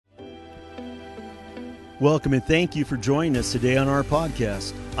Welcome and thank you for joining us today on our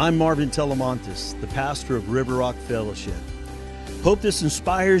podcast. I'm Marvin Telemontis, the pastor of River Rock Fellowship. Hope this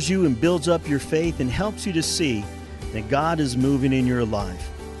inspires you and builds up your faith and helps you to see that God is moving in your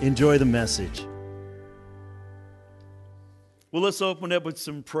life. Enjoy the message. Well, let's open up with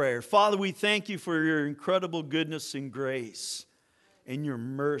some prayer. Father, we thank you for your incredible goodness and grace and your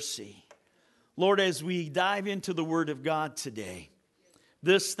mercy. Lord, as we dive into the Word of God today,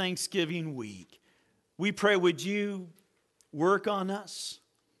 this Thanksgiving week, we pray, would you work on us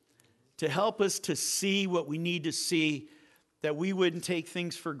to help us to see what we need to see, that we wouldn't take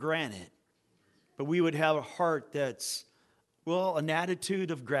things for granted, but we would have a heart that's, an attitude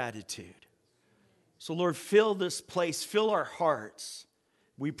of gratitude. So, Lord, fill this place, fill our hearts,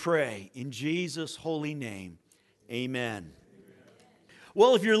 we pray, in Jesus' holy name. Amen.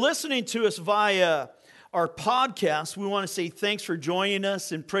 Well, if you're listening to us via our podcast, we want to say thanks for joining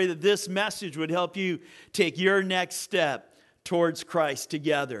us and pray that this message would help you take your next step towards Christ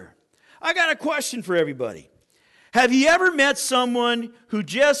together. I got a question for everybody. Have you ever met someone who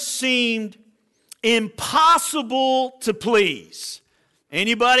just seemed impossible to please?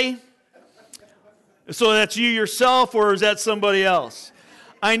 Anybody? So that's you yourself, or is that somebody else?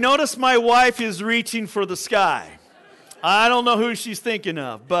 I notice my wife is reaching for the sky. I don't know who she's thinking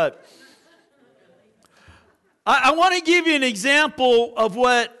of, but I want to give you an example of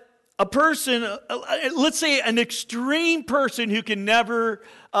what a person, let's say an extreme person who can never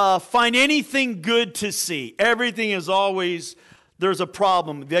find anything good to see. Everything is always, there's a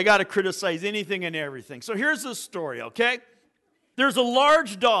problem. They got to criticize anything and everything. So here's the story, okay? There's a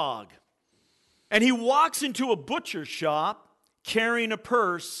large dog, and he walks into a butcher shop carrying a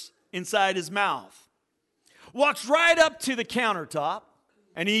purse inside his mouth. Walks right up to the countertop,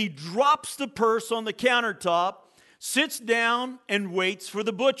 and he drops the purse on the countertop, sits down, and waits for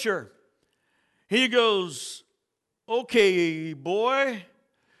the butcher. He goes, "Okay, boy,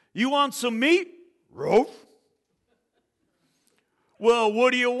 you want some meat?" "Roast." "Well,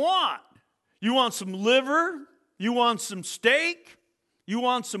 what do you want? You want some liver? You want some steak? You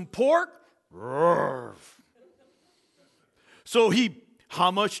want some pork?" "Roast." So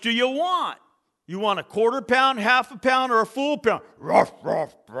how much do you want? "You want a quarter pound, half a pound, or a full pound?" "Ruff,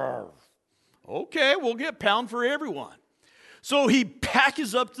 ruff, ruff." "Okay, we'll get a pound for everyone." So he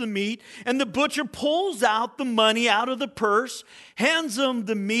packages up the meat, and the butcher pulls out the money out of the purse, hands him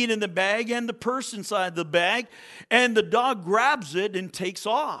the meat in the bag and the purse inside the bag, and the dog grabs it and takes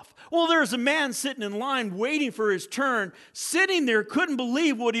off. Well, there's a man sitting in line waiting for his turn, sitting there, couldn't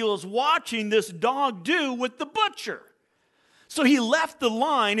believe what he was watching this dog do with the butcher. So he left the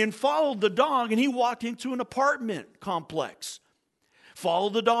line and followed the dog, and he walked into an apartment complex.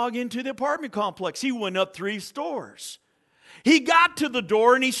 Followed the dog into the apartment complex. He went up 3 stores. He got to the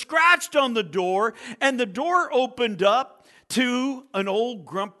door, and he scratched on the door, and the door opened up to an old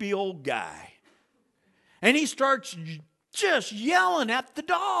grumpy old guy. And he starts just yelling at the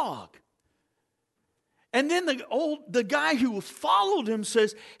dog. And then the guy who followed him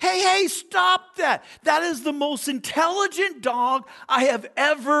says, hey, stop that. That is the most intelligent dog I have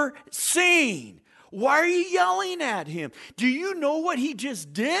ever seen. Why are you yelling at him? Do you know what he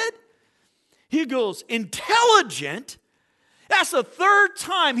just did? He goes, "Intelligent? That's the 3rd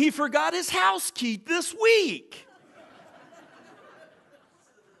time he forgot his house key this week."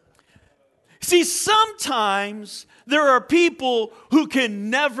 See, sometimes there are people who can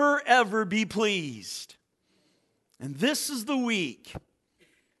never, ever be pleased. And this is the week.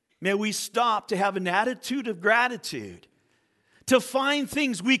 May we stop to have an attitude of gratitude, to find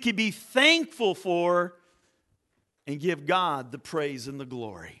things we could be thankful for and give God the praise and the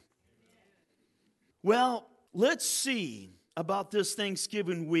glory. Well, let's see about this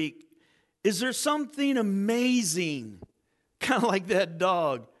Thanksgiving week. Is there something amazing, kind of like that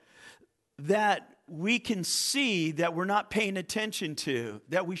dog, that we can see that we're not paying attention to,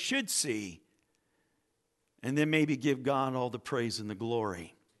 that we should see? And then maybe give God all the praise and the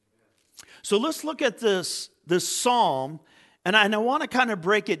glory. So let's look at this psalm, and I want to kind of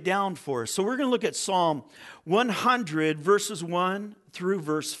break it down for us. So we're going to look at Psalm 100, verses 1 through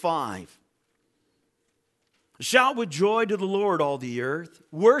verse 5. "Shout with joy to the Lord, all the earth.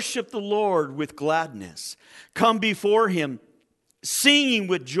 Worship the Lord with gladness. Come before him, singing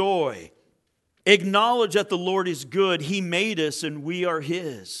with joy. Acknowledge that the Lord is good. He made us, and we are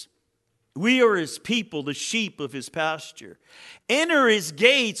his. We are his people, the sheep of his pasture. Enter his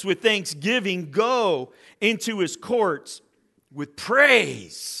gates with thanksgiving. Go into his courts with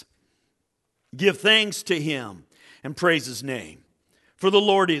praise. Give thanks to him and praise his name. For the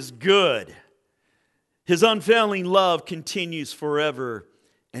Lord is good. His unfailing love continues forever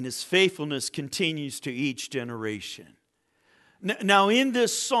and His faithfulness continues to each generation. Now, in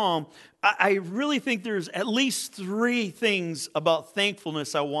this psalm, I really think there's at least three things about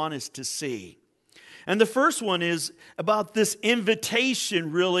thankfulness I want us to see. And the first one is about this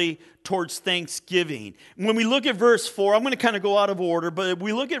invitation really towards thanksgiving. When we look at verse 4, I'm going to kind of go out of order, but if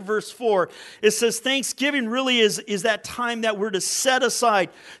we look at verse 4, it says thanksgiving really is that time that we're to set aside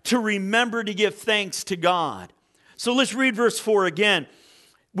to remember to give thanks to God. So let's read verse 4 again.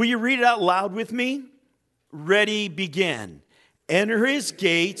 Will you read it out loud with me? Ready, begin. Enter His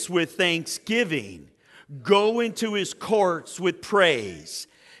gates with thanksgiving. Go into His courts with praise.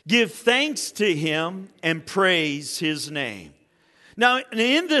 Give thanks to Him and praise His name. Now,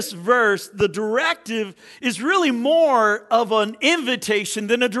 in this verse, the directive is really more of an invitation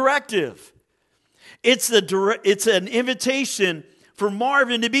than a directive. It's an invitation for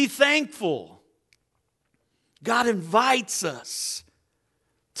Marvin to be thankful. God invites us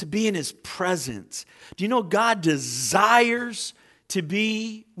to be in His presence. Do you know God desires to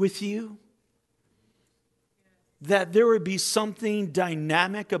be with you? That there would be something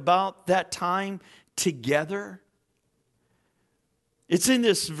dynamic about that time together. It's in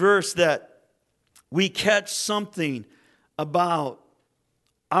this verse that we catch something about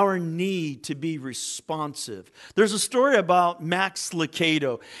our need to be responsive. There's a story about Max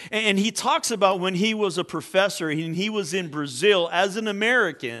Lucado, and he talks about when he was a professor and he was in Brazil as an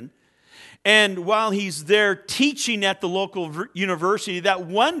American, and while he's there teaching at the local university, that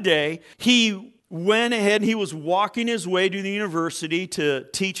one day he went ahead and he was walking his way to the university to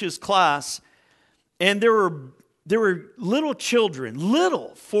teach his class, and there were little children,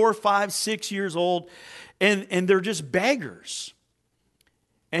 4, 5, 6 years old, and they're just beggars.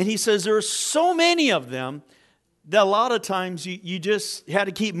 And he says there are so many of them that a lot of times you just had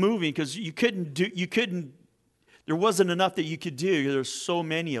to keep moving because there wasn't enough that you could do. There's so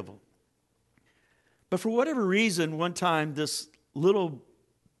many of them. But for whatever reason, one time this little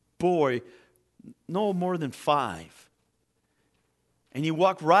boy, no more than 5, and he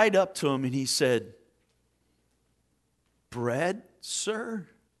walked right up to him and he said, "Bread, sir?"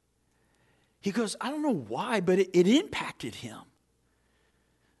 He goes, I don't know why, but it impacted him.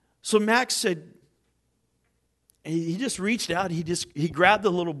 So Max said, he just reached out, he grabbed the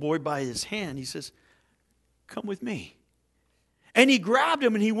little boy by his hand. He says, "Come with me." And he grabbed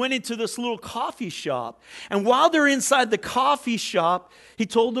him and he went into this little coffee shop. And while they're inside the coffee shop, he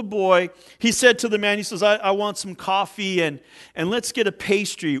told the boy, he said to the man, he says, I want some coffee and let's get a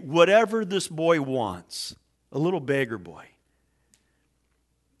pastry, whatever this boy wants. A little beggar boy.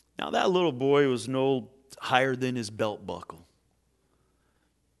 Now that little boy was no higher than his belt buckle.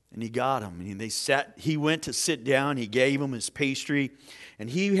 And he got him, and he went to sit down, he gave him his pastry, and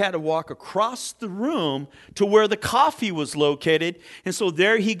he had to walk across the room to where the coffee was located. And so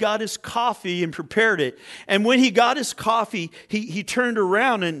there he got his coffee and prepared it. And when he got his coffee, he turned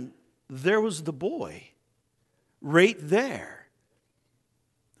around and there was the boy right there.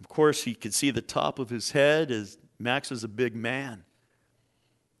 Of course, he could see the top of his head as Max is a big man.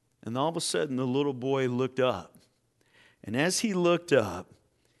 And all of a sudden, the little boy looked up. And as he looked up,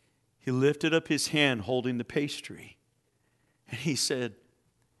 he lifted up his hand holding the pastry. And he said,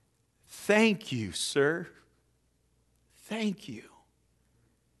 "Thank you, sir. Thank you."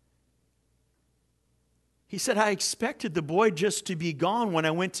 He said, "I expected the boy just to be gone when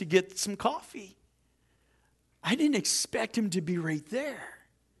I went to get some coffee. I didn't expect him to be right there."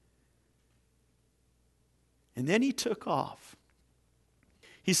 And then he took off.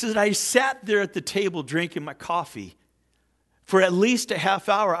 He said, "I sat there at the table drinking my coffee. For at least a half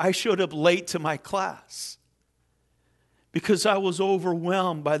hour, I showed up late to my class because I was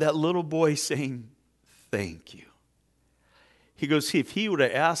overwhelmed by that little boy saying, 'Thank you.'" He goes, if he would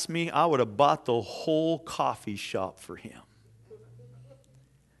have asked me, I would have bought the whole coffee shop for him.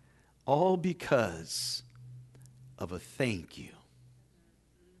 All because of a thank you.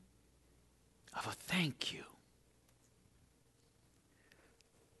 Of a thank you.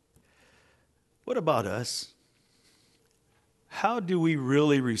 What about us? How do we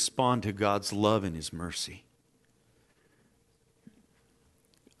really respond to God's love and His mercy?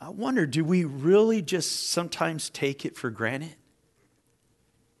 I wonder, do we really just sometimes take it for granted?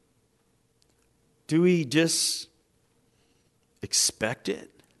 Do we just expect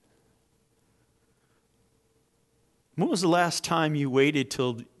it? When was the last time you waited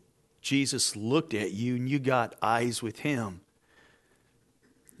till Jesus looked at you and you got eyes with Him?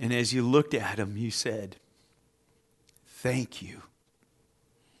 And as you looked at Him, you said, "Thank you.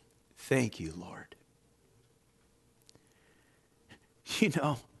 Thank you, Lord." You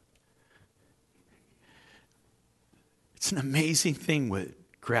know, it's an amazing thing what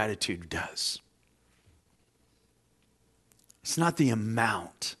Gratitude does. It's not the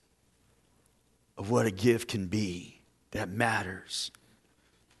amount of what a gift can be that matters.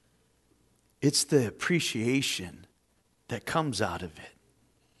 It's the appreciation that comes out of it.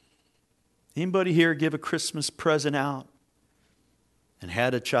 Anybody here give a Christmas present out and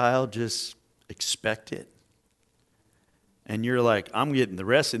had a child just expect it? And you're like, I'm getting the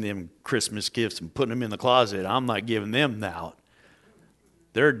rest of them Christmas gifts and putting them in the closet. I'm not giving them out.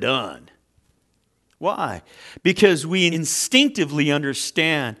 They're done. Why? Because we instinctively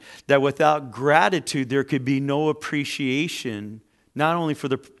understand that without gratitude, there could be no appreciation, not only for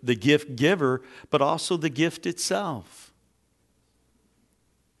the gift giver, but also the gift itself.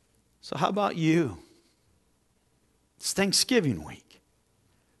 So how about you? It's Thanksgiving week.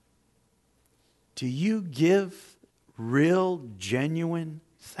 Do you give real, genuine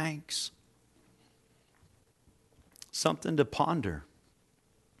thanks? Something to ponder.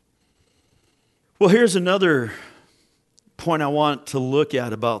 Well, here's another point I want to look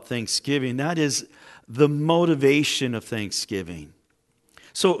at about Thanksgiving. That is the motivation of Thanksgiving.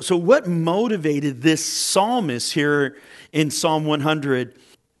 So what motivated this psalmist here in Psalm 100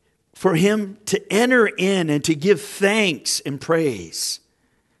 for him to enter in and to give thanks and praise?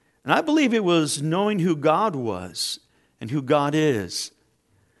 And I believe it was knowing who God was and who God is.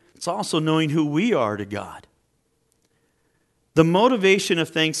 It's also knowing who we are to God. The motivation of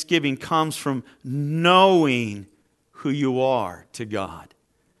thanksgiving comes from knowing who you are to God.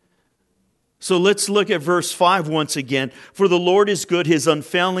 So let's look at verse 5 once again. For the Lord is good, his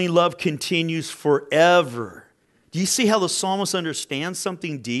unfailing love continues forever. Do you see how the psalmist understands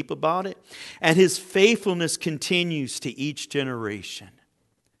something deep about it? And his faithfulness continues to each generation.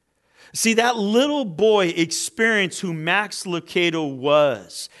 See, that little boy experienced who Max Lucado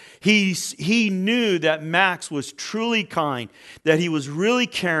was. He knew that Max was truly kind, that he was really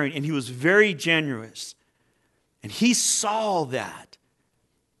caring, and he was very generous. And he saw that.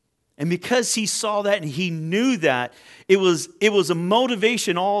 And because he saw that and he knew that, it was a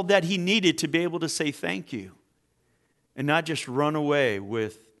motivation, all that he needed to be able to say thank you. And not just run away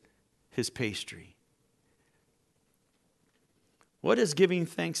with his pastry. What does giving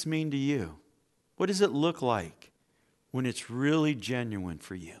thanks mean to you? What does it look like when it's really genuine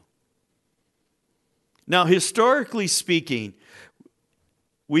for you? Now, historically speaking,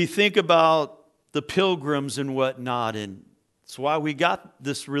 we think about the pilgrims and whatnot, and that's why we got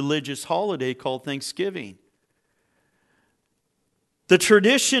this religious holiday called Thanksgiving. The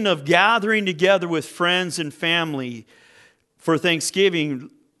tradition of gathering together with friends and family for Thanksgiving,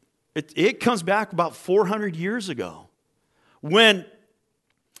 it comes back about 400 years ago. When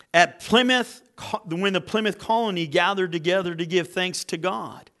the Plymouth colony gathered together to give thanks to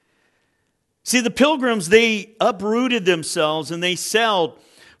God. See, the pilgrims, they uprooted themselves and they sailed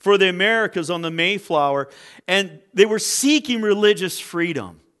for the Americas on the Mayflower, and they were seeking religious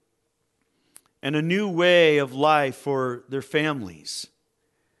freedom and a new way of life for their families.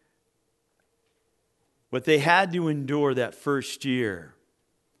 But they had to endure that first year.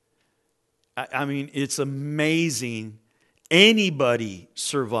 I mean, it's amazing anybody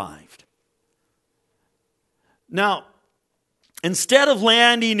survived. Now, instead of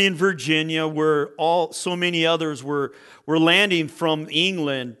landing in Virginia, where so many others were landing from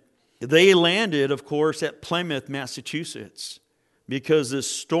England, they landed, of course, at Plymouth, Massachusetts, because this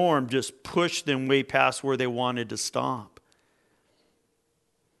storm just pushed them way past where they wanted to stop.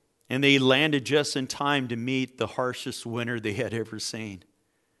 And they landed just in time to meet the harshest winter they had ever seen.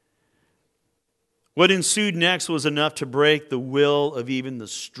 What ensued next was enough to break the will of even the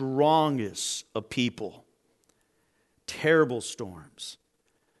strongest of people. Terrible storms.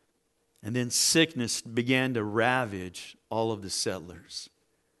 And then sickness began to ravage all of the settlers.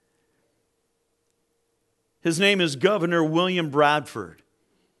 His name is Governor William Bradford.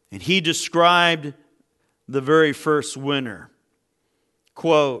 And he described the very first winter.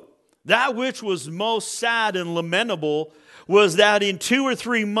 Quote, "That which was most sad and lamentable was that in 2 or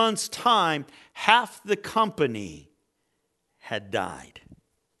 3 months' time, half the company had died."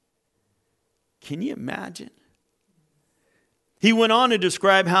 Can you imagine? He went on to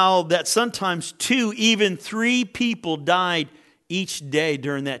describe how that sometimes 2, even 3 people died each day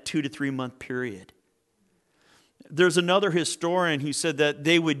during that 2 to 3 month period. There's another historian who said that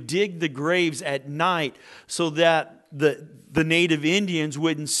they would dig the graves at night so that the native Indians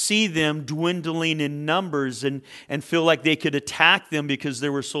wouldn't see them dwindling in numbers and feel like they could attack them because they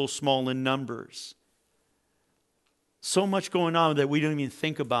were so small in numbers. So much going on that we don't even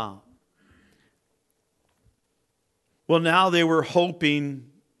think about. Well, now they were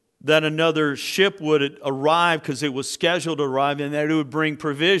hoping that another ship would arrive because it was scheduled to arrive, and that it would bring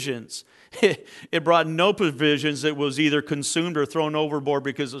provisions. It brought no provisions. It was either consumed or thrown overboard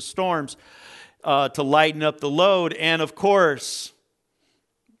because of storms to lighten up the load. And of course,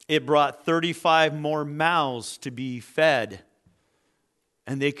 it brought 35 more mouths to be fed.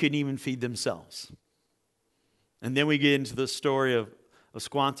 And they couldn't even feed themselves. And then we get into the story of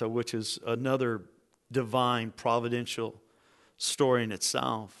Squanto, which is another divine, providential story in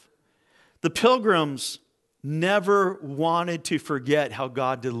itself. The Pilgrims never wanted to forget how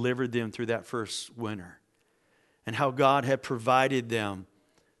God delivered them through that first winter and how God had provided them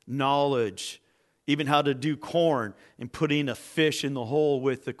knowledge, even how to do corn and putting a fish in the hole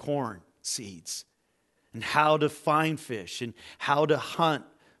with the corn seeds, and how to find fish and how to hunt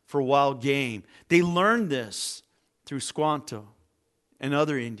for wild game. They learned this through Squanto and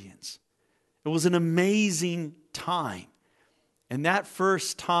other Indians. It was an amazing time. And that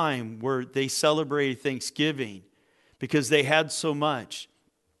first time where they celebrated Thanksgiving, because they had so much,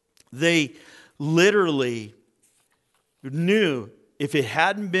 they literally knew if it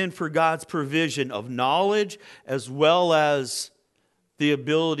hadn't been for God's provision of knowledge as well as the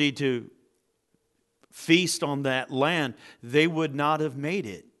ability to feast on that land, they would not have made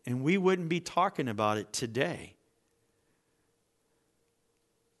it. And we wouldn't be talking about it today.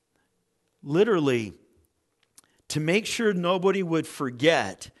 Literally, to make sure nobody would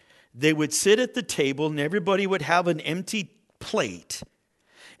forget, they would sit at the table and everybody would have an empty plate.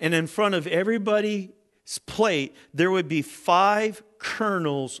 And in front of everybody's plate, there would be 5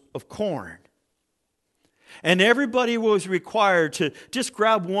 kernels of corn. And everybody was required to just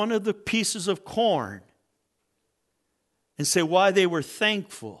grab one of the pieces of corn and say why they were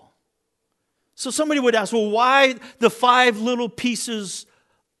thankful. So somebody would ask, well, why the 5 little pieces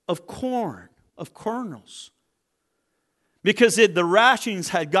of corn, of kernels? Because the rations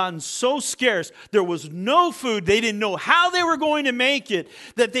had gotten so scarce, there was no food, they didn't know how they were going to make it,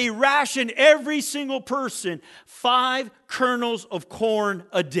 that they rationed every single person 5 kernels of corn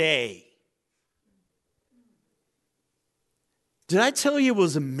a day. Did I tell you it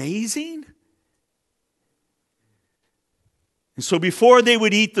was amazing? And so before they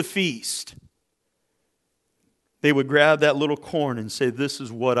would eat the feast, they would grab that little corn and say, this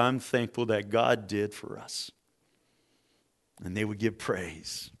is what I'm thankful that God did for us. And they would give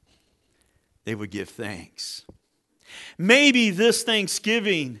praise. They would give thanks. Maybe this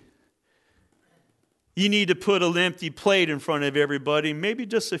Thanksgiving, you need to put an empty plate in front of everybody, maybe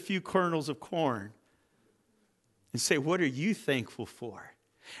just a few kernels of corn, and say, what are you thankful for?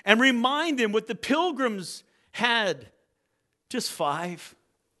 And remind them what the Pilgrims had, just 5.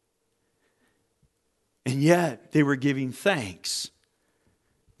 And yet they were giving thanks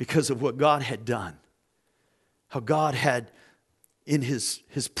because of what God had done. How God had, in His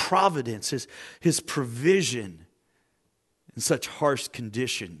providence, His provision in such harsh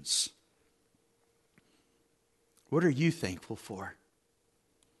conditions. What are you thankful for?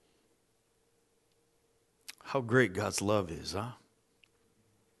 How great God's love is, huh?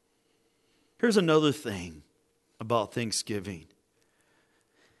 Here's another thing about Thanksgiving.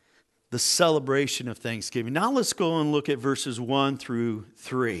 The celebration of Thanksgiving. Now let's go and look at verses 1 through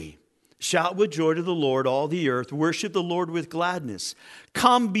 3. Shout with joy to the Lord, all the earth. Worship the Lord with gladness.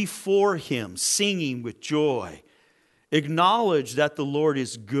 Come before Him, singing with joy. Acknowledge that the Lord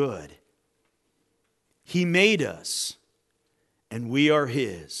is good. He made us, and we are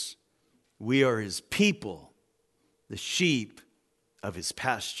His. We are His people, the sheep of His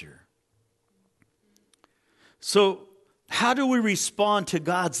pasture. So, how do we respond to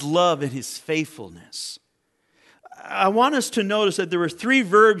God's love and His faithfulness? I want us to notice that there were 3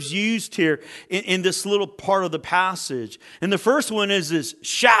 verbs used here in this little part of the passage. And the first one is this,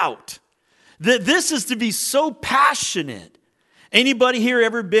 shout. This is to be so passionate. Anybody here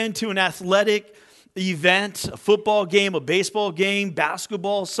ever been to an athletic event, a football game, a baseball game,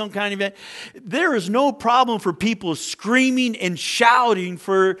 basketball, some kind of event? There is no problem for people screaming and shouting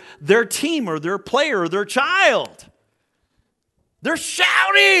for their team or their player or their child. They're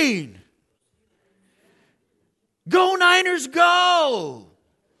shouting. Go Niners, go!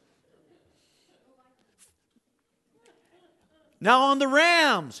 Now on the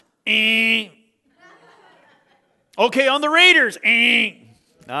Rams. Okay, on the Raiders.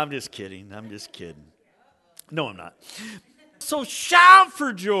 I'm just kidding. No, I'm not. So shout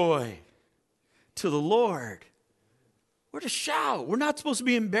for joy to the Lord. We're to shout. We're not supposed to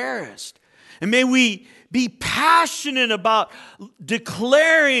be embarrassed. And may we be passionate about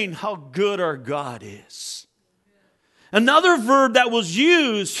declaring how good our God is. Another verb that was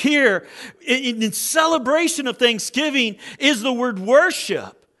used here in celebration of Thanksgiving is the word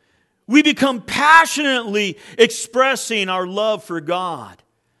worship. We become passionately expressing our love for God.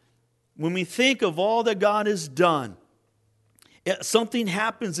 When we think of all that God has done, something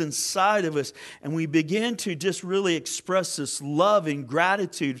happens inside of us and we begin to just really express this love and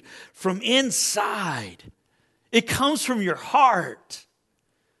gratitude from inside. It comes from your heart.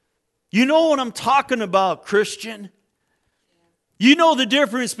 You know what I'm talking about, Christian? You know the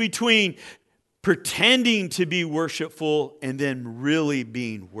difference between pretending to be worshipful and then really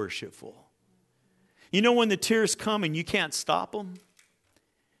being worshipful. You know when the tears come and you can't stop them?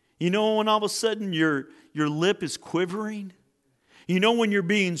 You know when all of a sudden your lip is quivering? You know when you're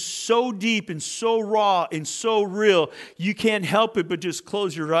being so deep and so raw and so real, you can't help it but just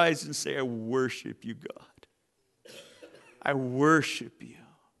close your eyes and say, I worship you, God. I worship you.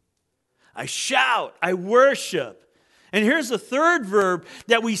 I shout, I worship. And here's the third verb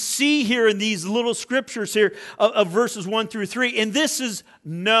that we see here in these little scriptures here of verses 1 through 3. And this is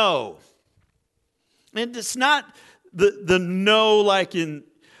know. And it's not the know like in,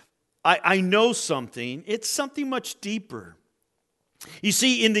 I know something. It's something much deeper. You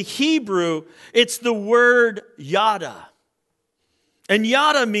see, in the Hebrew, it's the word yada. And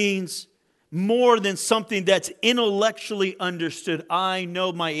yada means more than something that's intellectually understood. I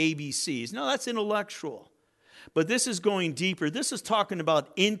know my ABCs. No, that's intellectual. But this is going deeper. This is talking about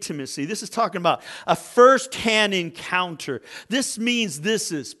intimacy. This is talking about a first-hand encounter. This means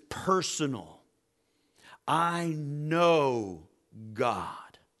this is personal. I know God.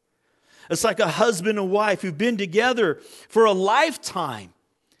 It's like a husband and wife who've been together for a lifetime.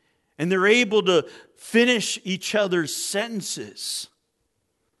 And they're able to finish each other's sentences.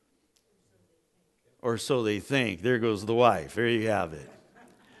 Or so they think. There goes the wife. There you have it.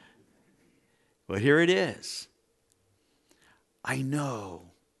 But here it is. I know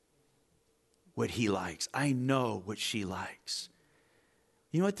what he likes. I know what she likes.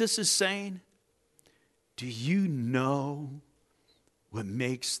 You know what this is saying? Do you know what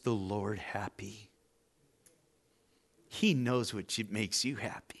makes the Lord happy? He knows what makes you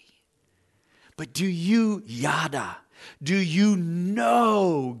happy. But do you yada? Do you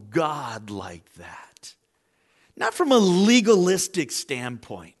know God like that? Not from a legalistic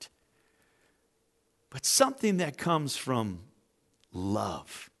standpoint, but something that comes from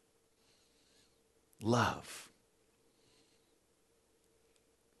love. Love.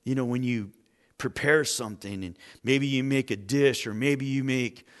 You know, when you prepare something and maybe you make a dish or maybe you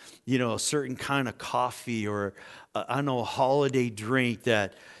make, a certain kind of coffee or, a holiday drink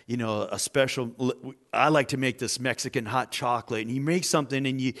that, a special, I like to make this Mexican hot chocolate, and you make something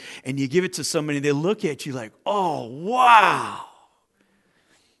and you give it to somebody and they look at you like, oh, wow.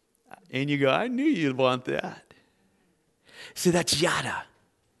 And you go, I knew you'd want that. See, that's yada.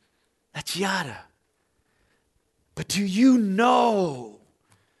 That's yada. But do you know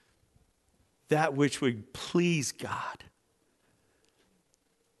that which would please God?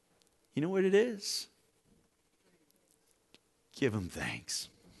 You know what it is? Give him thanks.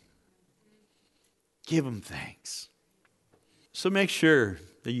 Give him thanks. So make sure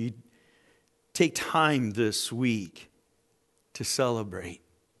that you take time this week to celebrate.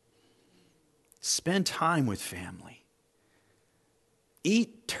 Spend time with family.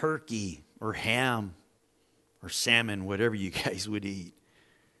 Eat turkey or ham or salmon, whatever you guys would eat.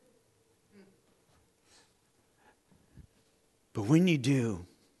 But when you do,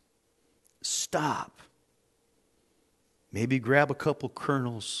 stop. Maybe grab a couple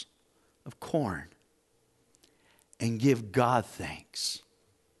kernels of corn and give God thanks.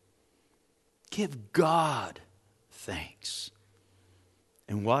 Give God thanks.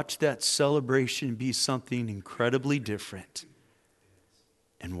 And watch that celebration be something incredibly different.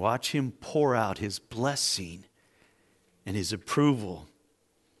 And watch him pour out his blessing and his approval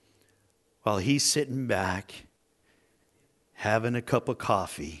while he's sitting back having a cup of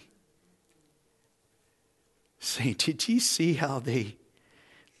coffee, saying, did you see how they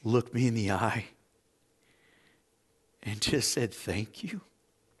looked me in the eye and just said thank you?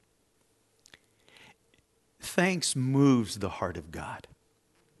 Thanks moves the heart of God.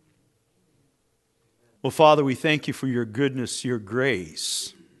 Well, Father, we thank you for your goodness, your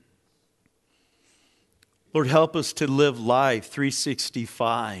grace. Lord, help us to live life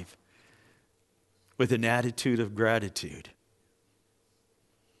 365 with an attitude of gratitude.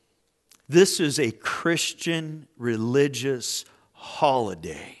 This is a Christian religious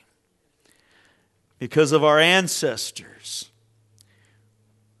holiday because of our ancestors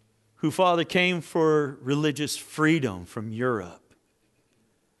who, Father, came for religious freedom from Europe.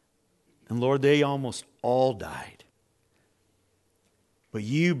 And Lord, they almost all died. But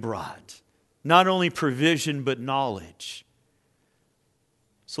you brought not only provision but knowledge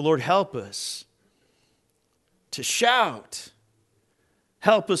So, Lord, help us to shout.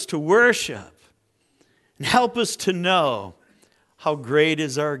 Help us to worship. And help us to know how great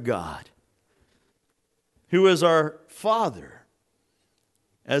is our God, who is our Father,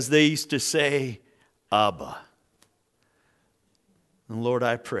 as they used to say, Abba. And Lord,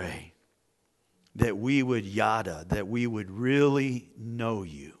 I pray that we would that we would really know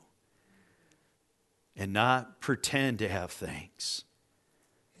you and not pretend to have thanks,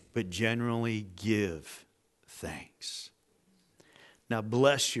 but generally give thanks. Now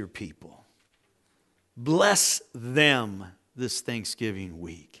bless your people. Bless them this Thanksgiving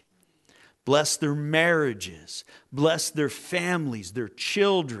week. Bless their marriages. Bless their families, their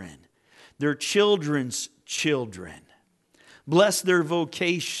children, their children's children. Bless their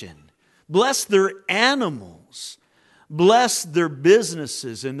vocation. Bless their animals. Bless their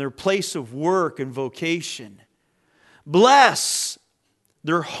businesses and their place of work and vocation. Bless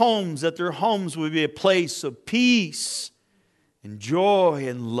their homes, that their homes would be a place of peace and joy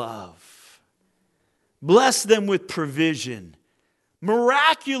and love. Bless them with provision,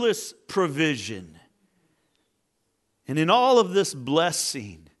 miraculous provision. And in all of this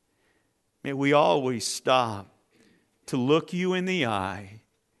blessing, may we always stop to look you in the eye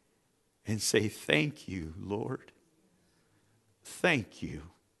and say, thank you, Lord. Thank you.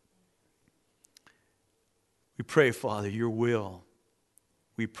 We pray, Father, your will.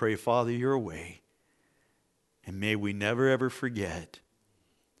 We pray, Father, your way. And may we never ever forget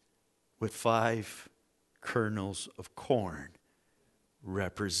what 5 kernels of corn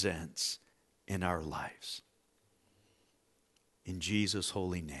represents in our lives. In Jesus'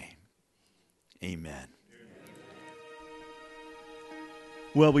 holy name, amen.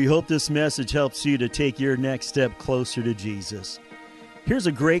 Well, we hope this message helps you to take your next step closer to Jesus. Here's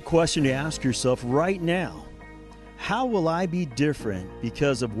a great question to ask yourself right now. How will I be different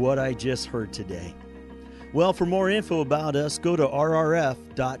because of what I just heard today? Well, for more info about us, go to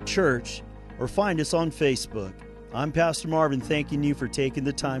rrf.church or find us on Facebook. I'm Pastor Marvin, thanking you for taking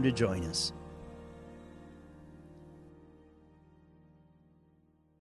the time to join us.